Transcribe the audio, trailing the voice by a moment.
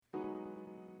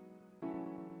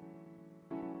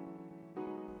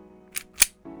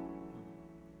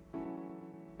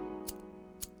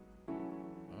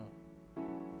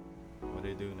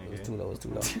do, nigga. It's too low.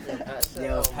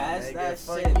 Yo, pass that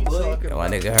shit, boy. Yo, my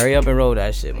nigga, hurry up and roll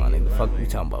that shit, my nigga. Fuck you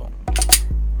talking about?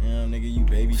 Yeah, nigga, you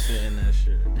babysitting that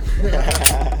shit.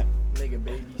 Nigga,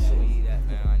 babysitting. I need that,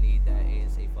 man. I need that.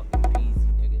 ASA fucking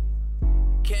peasy, nigga.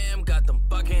 Cam got them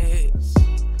fucking hits.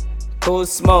 Cool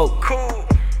smoke.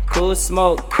 Cool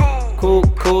smoke.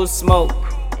 Cool smoke.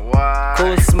 Why?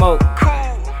 Cool smoke.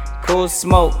 Cool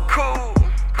smoke.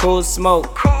 Cool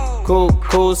smoke.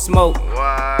 Cool smoke.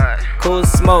 Why? Cool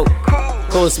smoke.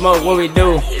 Cool smoke, what we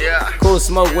do? Yeah. Cool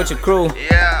smoke with your crew.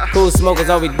 Yeah. Cool smoke is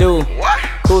all we do. What?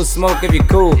 Cool smoke if you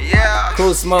cool. Yeah.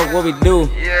 Cool smoke, what we do?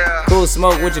 Yeah. Cool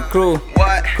smoke with your crew.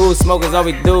 What? Cool smoke is all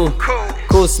we do. Cool.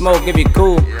 Cool smoke if you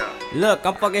cool. Yeah. Look,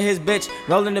 I'm fucking his bitch,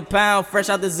 rolling the pound, fresh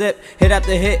out the zip, hit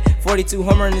after hit, 42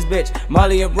 Hummer in this bitch,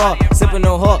 Molly and Raw, sipping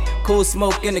on hawk, cool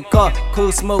smoke in the car,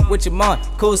 cool smoke with your mom,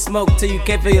 cool smoke till you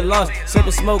can't feel your lungs,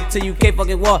 sipping smoke till you can't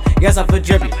fucking walk, yes I feel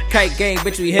drippy, kite gang,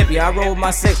 bitch we hippie, I roll with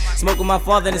my six, smoking my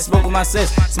father and smoking my sis,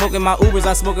 smoking my Ubers,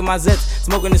 I smoking my zips,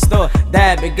 smoking the store,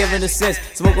 dad been giving assist,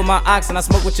 smoking my ox and I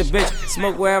smoke with your bitch,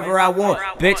 smoke wherever I want,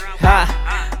 bitch,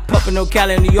 ha. Puffin' no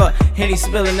Cali in New York, Henny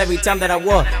spillin' every time that I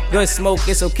walk. Good smoke,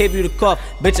 it's okay for you to cough.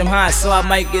 Bitch, I'm high, so I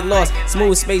might get lost.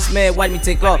 Smooth spaceman, watch me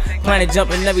take off. Planet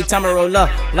jumping every time I roll up.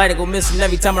 Lighter go missing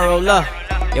every time I roll up.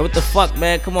 Yo, what the fuck,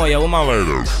 man? Come on, yo, where my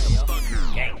lady?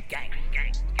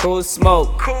 Cool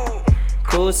smoke.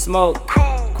 Cool smoke.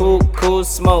 Cool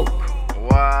smoke.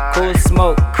 Why? Cool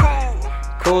smoke.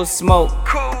 Cool smoke.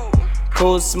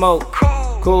 Cool smoke.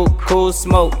 Cool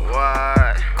smoke.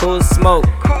 Why? Cool smoke.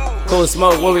 Cool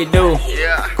smoke, what we do?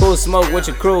 Yeah. Cool smoke with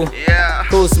your crew. Yeah.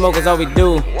 Cool smoke is all we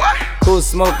do. What? Cool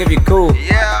smoke if you cool.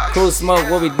 Yeah. Cool smoke,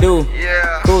 what we do?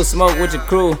 Yeah. Cool smoke with your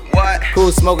crew. What?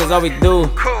 Cool smoke is all we do.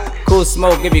 Cool. Cool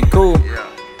smoke if you cool. Yeah.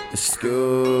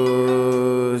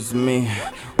 Excuse me.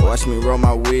 Watch me roll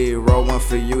my weed, roll one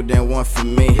for you, then one for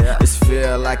me. This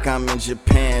feel like I'm in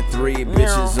Japan, 3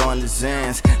 bitches on the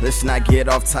Zans. Let's not get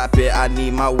off topic, I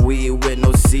need my weed with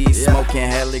no seeds. Smoking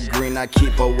hella green, I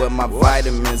keep up with my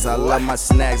vitamins. I love my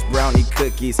snacks, brownie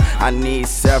cookies, I need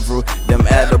several. Them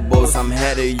edibles, I'm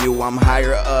ahead of you, I'm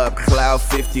higher up. Cloud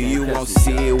 50, you won't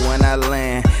see it when I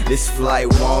land. This flight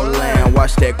won't land,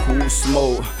 watch that cool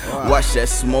smoke. Watch that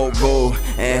smoke go,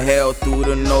 inhale through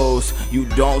the nose. You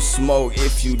don't smoke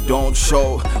if you don't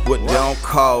choke, but don't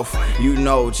cough. You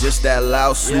know, just that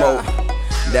loud smoke,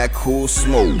 that cool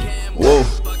smoke. Whoa.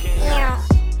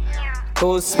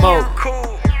 Cool smoke.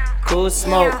 Cool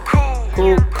smoke.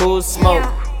 Cool smoke.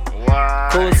 Why?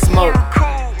 Cool smoke.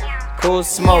 Cool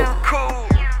smoke.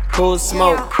 Cool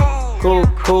smoke.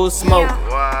 Cool smoke.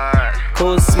 Why?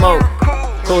 Cool smoke.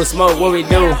 Cool smoke, what we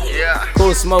do? Yeah.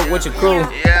 Cool smoke with your crew.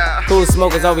 Yeah. Cool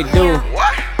smoke is all we do.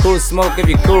 What? Cool smoke if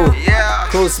you cool. Yeah.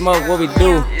 Cool smoke, what we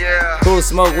do? Yeah. Cool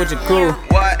smoke with your crew.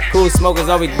 What? Cool smoke is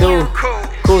all we do. Cool.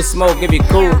 Cool smoke if you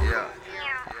cool. Yeah.